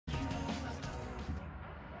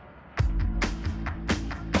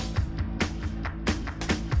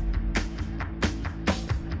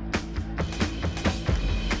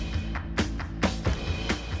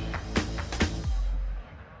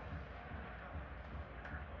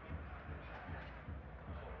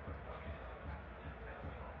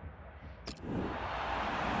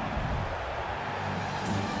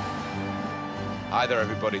Hi there,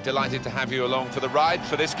 everybody. Delighted to have you along for the ride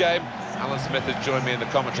for this game. Alan Smith has joined me in the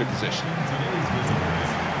commentary position.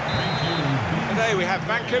 Today we have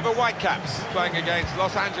Vancouver Whitecaps playing against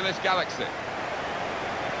Los Angeles Galaxy.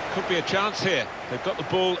 Could be a chance here. They've got the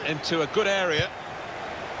ball into a good area.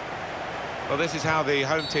 Well, this is how the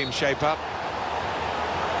home team shape up.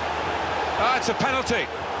 Ah, it's a penalty.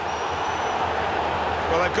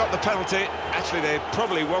 Well, they've got the penalty. Actually, they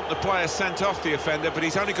probably want the player sent off, the offender, but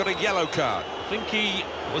he's only got a yellow card. I think he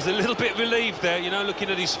was a little bit relieved there, you know, looking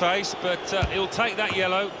at his face, but he'll take that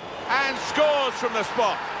yellow. And scores from the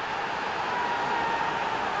spot.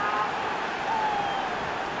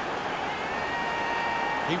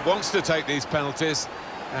 He wants to take these penalties,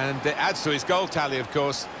 and it adds to his goal tally, of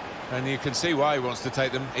course. And you can see why he wants to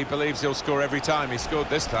take them. He believes he'll score every time. He scored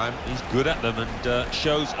this time. He's good at them and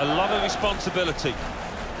shows a lot of responsibility.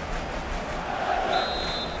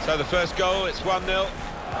 So the first goal, it's 1-0.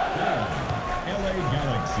 LA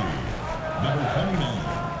Galaxy, number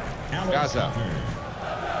 29, Gaza.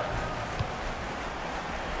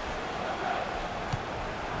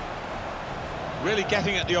 Really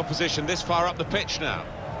getting at the opposition this far up the pitch now.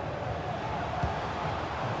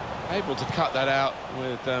 Able to cut that out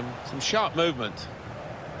with some sharp movement.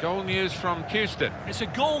 Goal news from Houston. It's a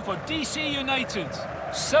goal for DC United.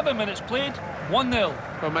 7 minutes played,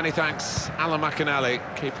 1-0. Well, many thanks, Alan McInally,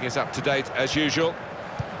 keeping us up to date as usual.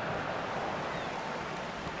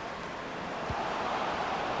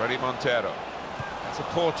 Freddie Montero. That's a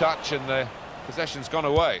poor touch and the possession's gone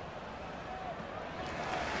away.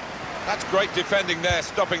 That's great defending there,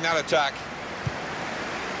 stopping that attack.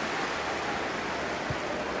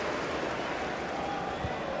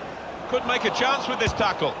 Could make a chance with this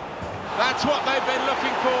tackle. That's what they've been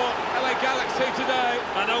looking for, LA Galaxy today.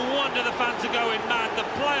 And no wonder the fans are going mad. The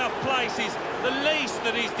playoff place is the least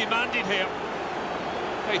that he's demanded here.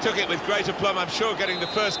 He took it with great aplomb. I'm sure getting the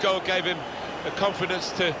first goal gave him the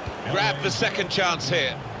confidence to grab the second chance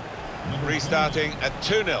here. Restarting at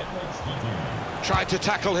 2-0. Tried to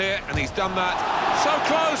tackle here, and he's done that. So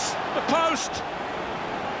close, the post.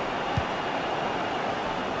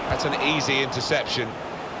 That's an easy interception.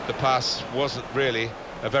 The pass wasn't really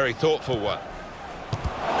a very thoughtful one.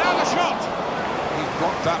 Now the shot! He's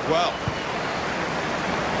blocked that well.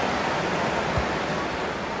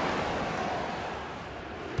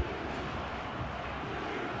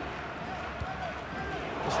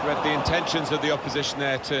 Just read the intentions of the opposition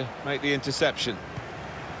there to make the interception.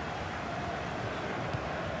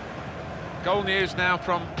 Goal news now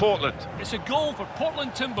from Portland. It's a goal for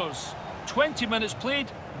Portland Timbers. 20 minutes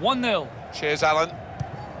played, 1-0. Cheers, Alan.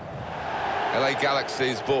 LA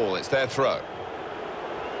Galaxy's ball, it's their throw.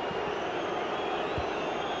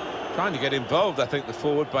 Trying to get involved, I think, the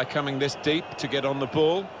forward by coming this deep to get on the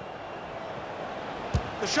ball.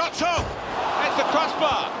 The shot's off! It's the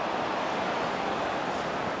crossbar!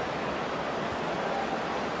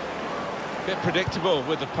 Bit predictable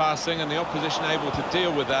with the passing and the opposition able to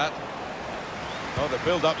deal with that. Oh, the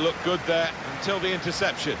build-up looked good there until the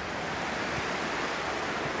interception.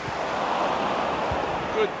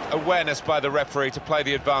 Good awareness by the referee to play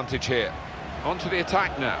the advantage here. On to the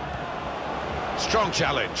attack now. Strong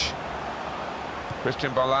challenge.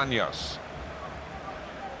 Christian Bolaños.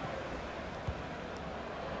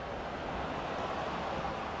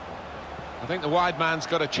 I think the wide man's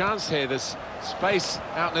got a chance here. There's space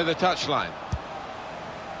out near the touchline.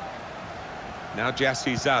 Now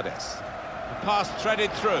Jassy Zardes. The pass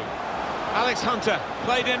threaded through. Alex Hunter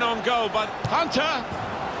played in on goal, but Hunter!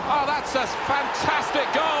 Oh, that's a fantastic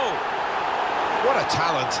goal! What a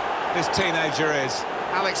talent this teenager is.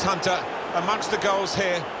 Alex Hunter amongst the goals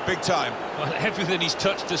here, big time. Well, everything he's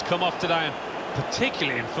touched has come off today, and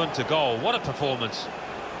particularly in front of goal. What a performance.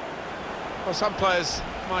 Well, some players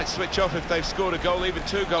might switch off if they've scored a goal, even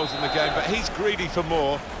 2 goals in the game, but he's greedy for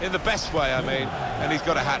more, in the best way, I mean, and he's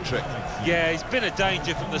got a hat-trick. Yeah, he's been a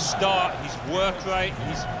danger from the start. His work rate,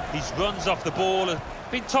 his runs off the ball have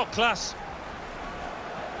been top class.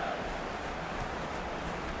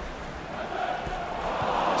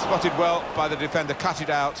 Spotted well by the defender, cut it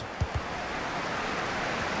out.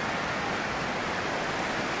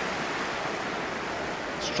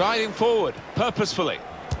 Striding forward, purposefully.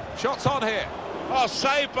 Shots on here. Oh,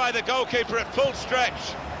 saved by the goalkeeper at full stretch.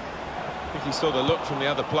 I think he saw the look from the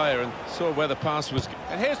other player and saw where the pass was.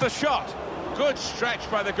 And here's the shot. Good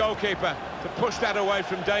stretch by the goalkeeper to push that away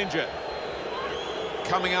from danger.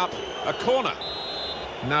 Coming up, a corner.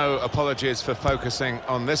 No apologies for focusing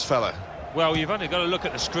on this fella. Well, you've only got to look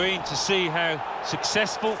at the screen to see how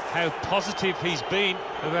successful, how positive he's been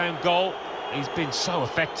around goal. He's been so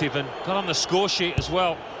effective and got on the score sheet as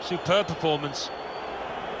well. Superb performance.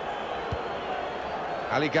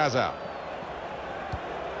 Ali Gaza.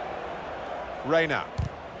 Reina.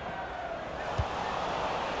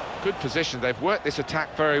 Good position. They've worked this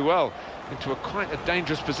attack very well into quite a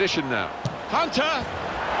dangerous position now. Hunter!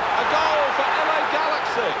 A goal for LA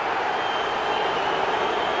Galaxy!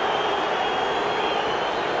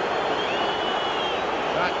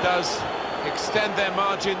 That does extend their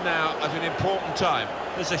margin now at an important time.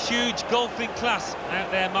 There's a huge golfing class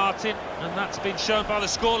out there, Martin, and that's been shown by the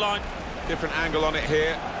scoreline. Different angle on it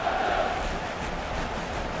here.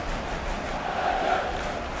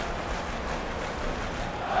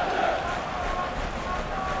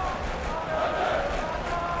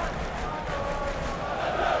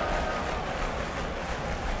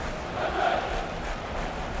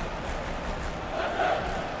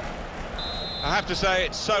 I have to say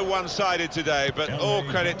it's so one-sided today, but all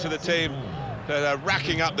credit to the team that are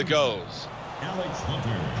racking up the goals.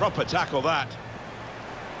 Proper tackle that.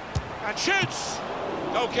 And shoots!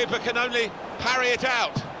 Goalkeeper can only parry it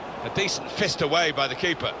out. A decent fist away by the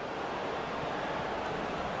keeper.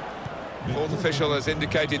 Fourth official has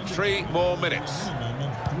indicated 3 more minutes.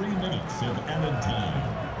 3 minutes of added time.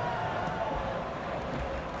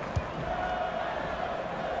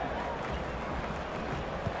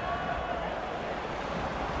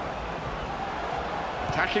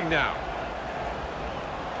 Attacking now.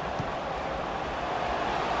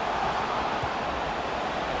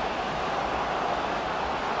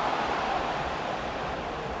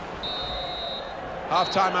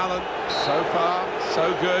 Half-time, Alan. So far,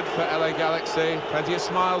 so good for LA Galaxy. Plenty of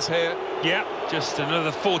smiles here. Yeah, just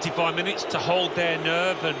another 45 minutes to hold their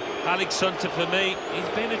nerve, and Alex Hunter, for me, he's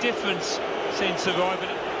been a difference since arriving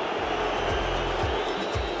at...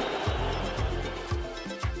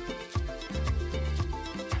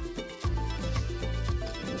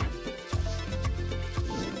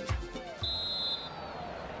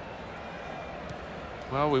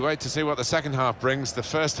 Well, we wait to see what the second half brings. The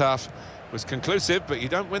first half was conclusive, but you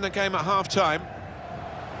don't win the game at half-time.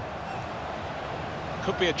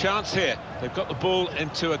 Could be a chance here. They've got the ball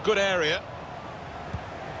into a good area.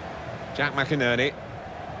 Jack McInerney.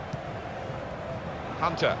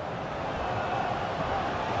 Hunter.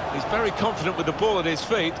 He's very confident with the ball at his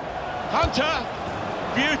feet. Hunter!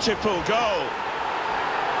 Beautiful goal!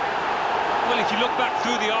 Well, if you look back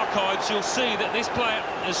through the archives, you'll see that this player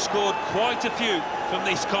has scored quite a few from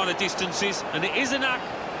these kind of distances, and it is a knack.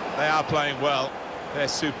 They are playing well. Their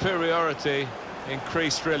superiority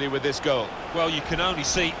increased really with this goal. Well, you can only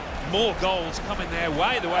see more goals coming their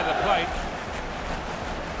way, the way they played.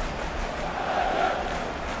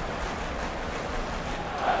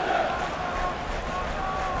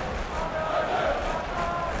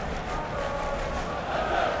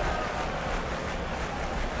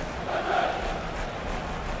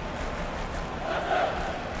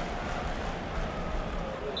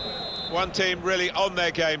 One team really on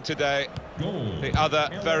their game today, the other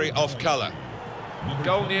very off-colour.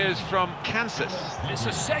 Goal news from Kansas. It's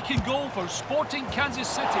a second goal for Sporting Kansas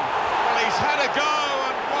City. Well, he's had a go,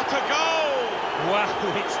 and what a goal! Wow,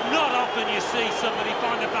 it's not often you see somebody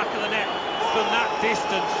find the back of the net from that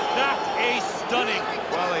distance. That is stunning.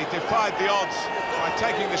 Well, he defied the odds by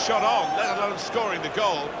taking the shot on, let alone scoring the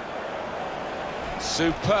goal.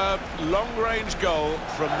 Superb long-range goal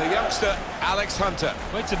from the youngster Alex Hunter.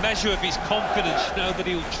 Well, it's a measure of his confidence, you know, that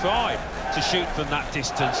he'll try to shoot from that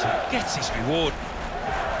distance and gets his reward.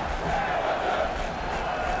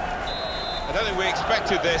 I don't think we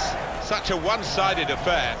expected this, such a one-sided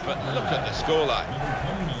affair, but look at the scoreline.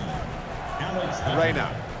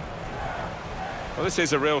 Reina. Well, this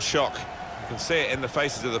is a real shock. You can see it in the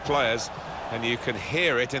faces of the players, and you can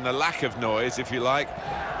hear it in the lack of noise, if you like,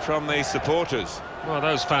 from the supporters. Well,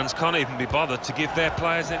 those fans can't even be bothered to give their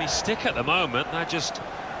players any stick at the moment. They're just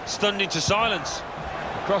stunned into silence.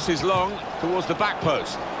 Crosses long towards the back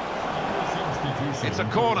post. It's a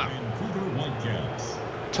corner.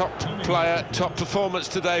 Top player, top performance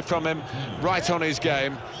today from him, right on his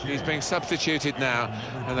game. He's being substituted now,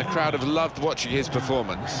 and the crowd have loved watching his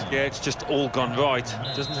performance. Yeah, it's just all gone right.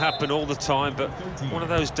 Doesn't happen all the time, but one of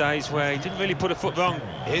those days where he didn't really put a foot wrong.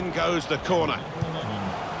 In goes the corner.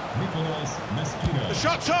 The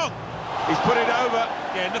shot's on! He's put it over.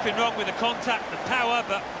 Yeah, nothing wrong with the contact, the power,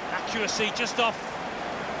 but accuracy just off.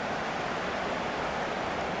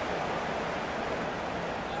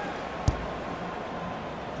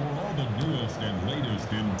 For all the newest and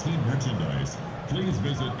latest in team merchandise, please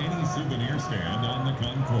visit any souvenir stand on the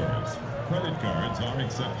concourse. Credit cards are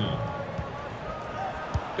accepted.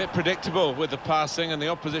 Bit predictable with the passing and the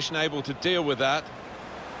opposition able to deal with that.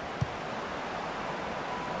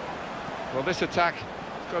 Well, this attack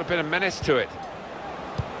has got a bit of menace to it.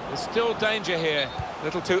 There's still danger here. A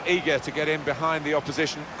little too eager to get in behind the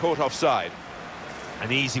opposition, caught offside.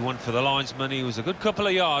 An easy one for the linesman. He was a good couple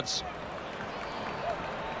of yards.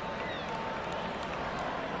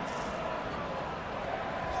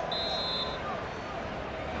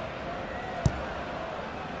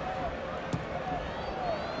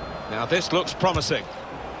 Now this looks promising.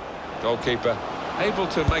 Goalkeeper able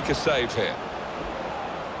to make a save here.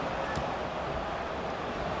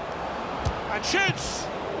 And shoots!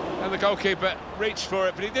 And the goalkeeper reached for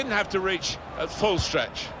it, but he didn't have to reach at full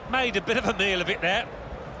stretch. Made a bit of a meal of it there.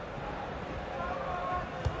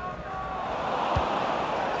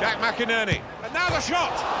 Jack McInerney. And now the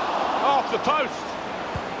shot! Off the post.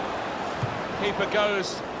 Keeper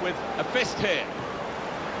goes with a fist here.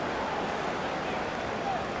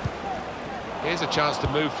 Here's a chance to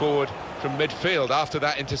move forward from midfield after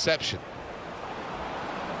that interception.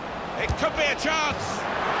 It could be a chance!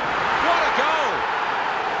 What a goal!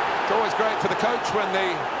 It's always great for the coach when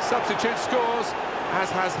the substitute scores,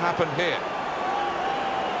 as has happened here.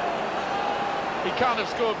 He can't have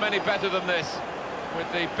scored many better than this,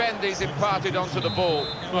 with the bend he's imparted onto the ball.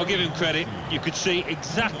 Well, give him credit. You could see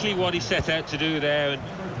exactly what he set out to do there and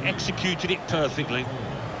executed it perfectly.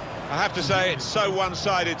 I have to say it's so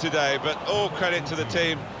one-sided today, but all credit to the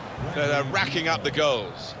team that are racking up the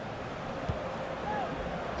goals.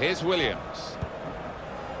 Here's Williams.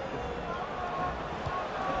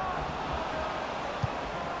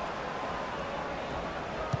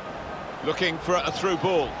 Looking for a through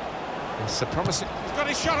ball. It's a promising... He's got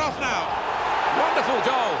his shot off now. Wonderful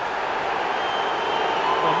goal.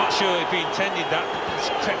 Well, I'm not sure if he intended that. It's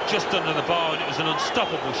crept just under the bar and it was an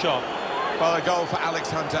unstoppable shot. Well, a goal for Alex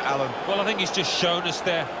Hunter, Alan. Well, I think he's just shown us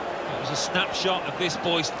there. It was a snapshot of this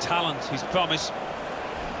boy's talent, his promise.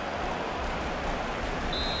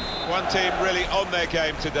 One team really on their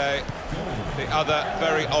game today, the other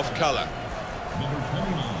very off-colour. Number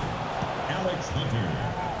 29, Alex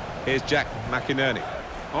Hunter. Here's Jack McInerney.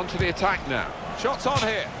 On to the attack now. Shots on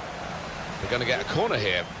here. They're going to get a corner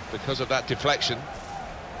here because of that deflection.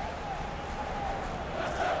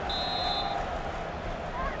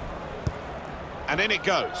 And in it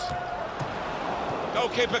goes.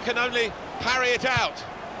 Goalkeeper can only parry it out.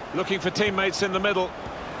 Looking for teammates in the middle.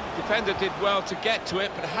 Defender did well to get to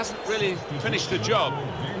it, but hasn't really finished the job.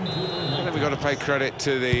 I think we've got to pay credit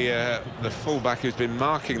to the fullback who's been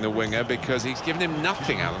marking the winger, because he's given him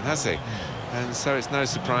nothing, Alan, has he? And so it's no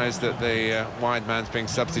surprise that the wide man's being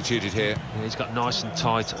substituted here. Yeah, he's got nice and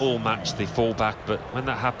tight, all match the fullback, but when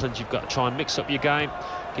that happens, you've got to try and mix up your game,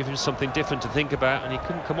 give him something different to think about, and he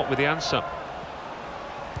couldn't come up with the answer.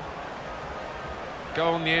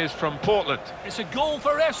 Goal news from Portland. It's a goal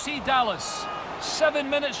for FC Dallas. 7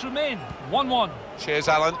 minutes remain. 1-1. Cheers,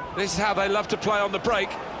 Alan. This is how they love to play on the break.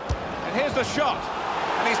 And here's the shot.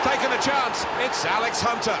 And he's taken a chance. It's Alex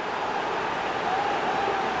Hunter.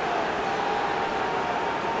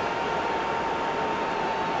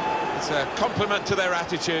 It's a compliment to their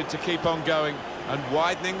attitude to keep on going and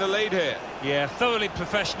widening the lead here. Yeah, thoroughly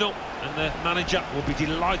professional, and the manager will be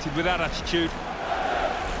delighted with that attitude.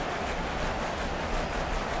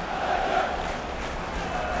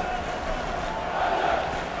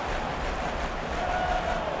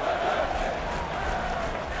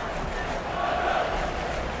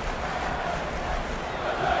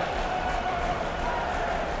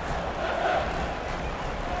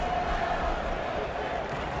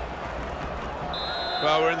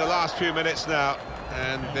 Well, we're in the last few minutes now,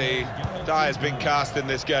 and the die has been cast in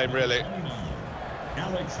this game, really.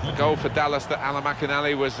 The goal for Dallas that Alan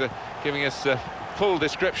McInerney was giving us a full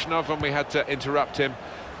description of when we had to interrupt him,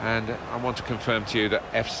 and I want to confirm to you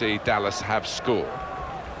that FC Dallas have scored.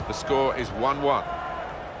 The score is 1-1. Well,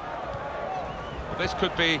 this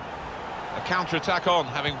could be a counter-attack on,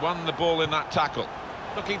 having won the ball in that tackle.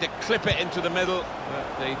 Looking to clip it into the middle,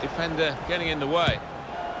 but the defender getting in the way.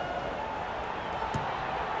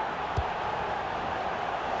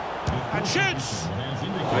 And shoots!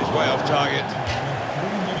 He's way off target.